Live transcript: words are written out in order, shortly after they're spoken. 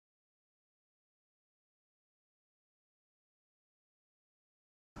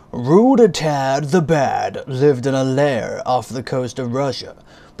Roodatad the Bad lived in a lair off the coast of Russia,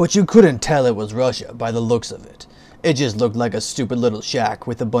 but you couldn't tell it was Russia by the looks of it. It just looked like a stupid little shack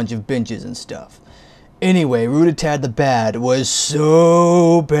with a bunch of benches and stuff. Anyway, Roodatad the Bad was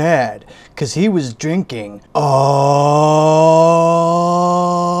so bad, 'cause he was drinking all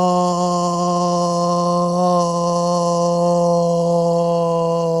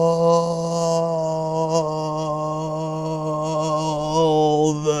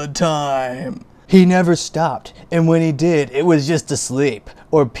the time. He never stopped, and when he did, it was just to sleep,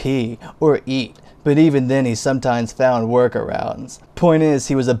 or pee, or eat. But even then he sometimes found workarounds. Point is,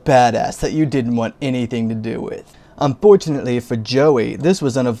 he was a badass that you didn't want anything to do with. Unfortunately for Joey, this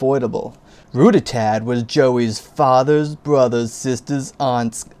was unavoidable. Roodatad was Joey's father's, brothers, sisters,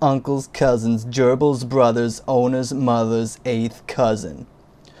 aunts, uncles, cousins, gerbil's brother's, owner's mother's 8th cousin.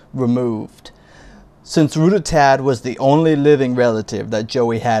 Removed. Since Roodatad was the only living relative that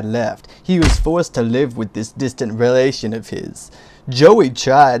Joey had left, he was forced to live with this distant relation of his. Joey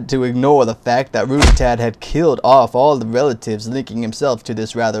tried to ignore the fact that Roodatad had killed off all the relatives, linking himself to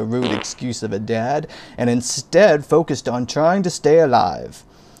this rather rude excuse of a dad, and instead focused on trying to stay alive.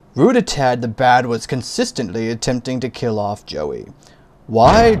 Roodatad the Bad was consistently attempting to kill off Joey.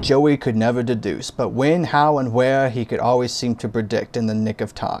 Why, Joey could never deduce, but when, how, and where he could always seem to predict in the nick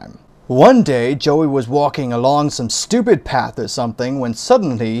of time. One day, Joey was walking along some stupid path or something when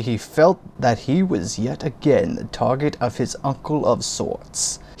suddenly he felt that he was yet again the target of his uncle of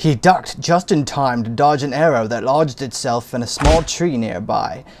sorts. He ducked just in time to dodge an arrow that lodged itself in a small tree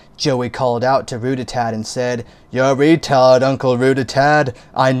nearby. Joey called out to Roodatad and said, "You're a retard, Uncle Roodatad.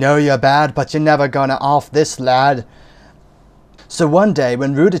 I know you're bad, but you're never gonna off this lad." So one day,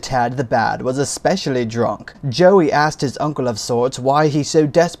 when Roodatad the Bad was especially drunk, Joey asked his uncle of sorts why he so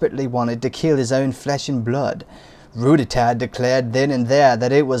desperately wanted to kill his own flesh and blood. Roodatad declared then and there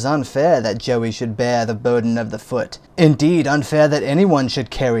that it was unfair that Joey should bear the burden of the foot. Indeed, unfair that anyone should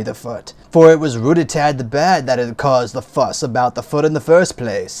carry the foot, for it was Roodatad the Bad that had caused the fuss about the foot in the first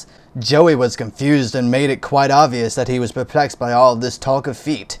place. Joey was confused and made it quite obvious that he was perplexed by all this talk of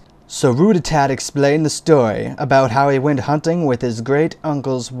feet. So Roodatad explained the story about how he went hunting with his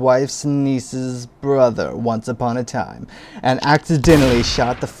great-uncle's wife's niece's brother once upon a time, and accidentally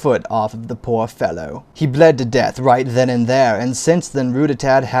shot the foot off of the poor fellow. He bled to death right then and there, and since then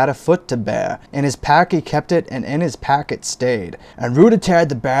Roodatad had a foot to bear. In his pack he kept it, and in his pack it stayed. And Roodatad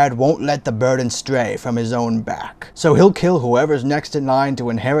the Bad won't let the burden stray from his own back, so he'll kill whoever's next in line to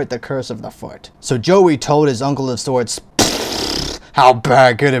inherit the curse of the foot. So Joey told his uncle of sorts, "How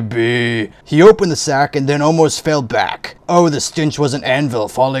bad could it be?" He opened the sack and then almost fell back. Oh, the stench was an anvil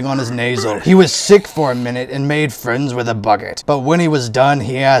falling on his nasal. He was sick for a minute and made friends with a bucket. But when he was done,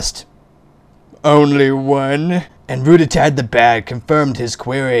 he asked, "Only one?" And Roodatad the Bad confirmed his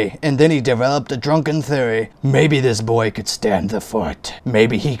query, and then he developed a drunken theory. Maybe this boy could stand the foot.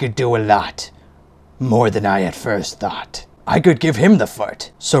 Maybe he could do a lot. More than I at first thought. I could give him the foot.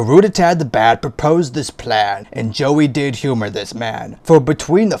 So Roodatad the Bad proposed this plan, and Joey did humor this man. For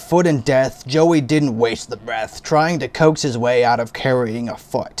between the foot and death, Joey didn't waste the breath trying to coax his way out of carrying a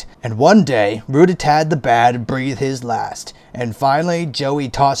foot. And one day, Roodatad the Bad breathed his last, and finally Joey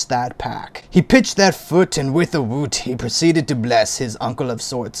tossed that pack. He pitched that foot, and with a woot, he proceeded to bless his uncle of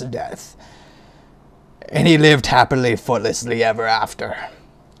sorts' death. And he lived happily footlessly ever after.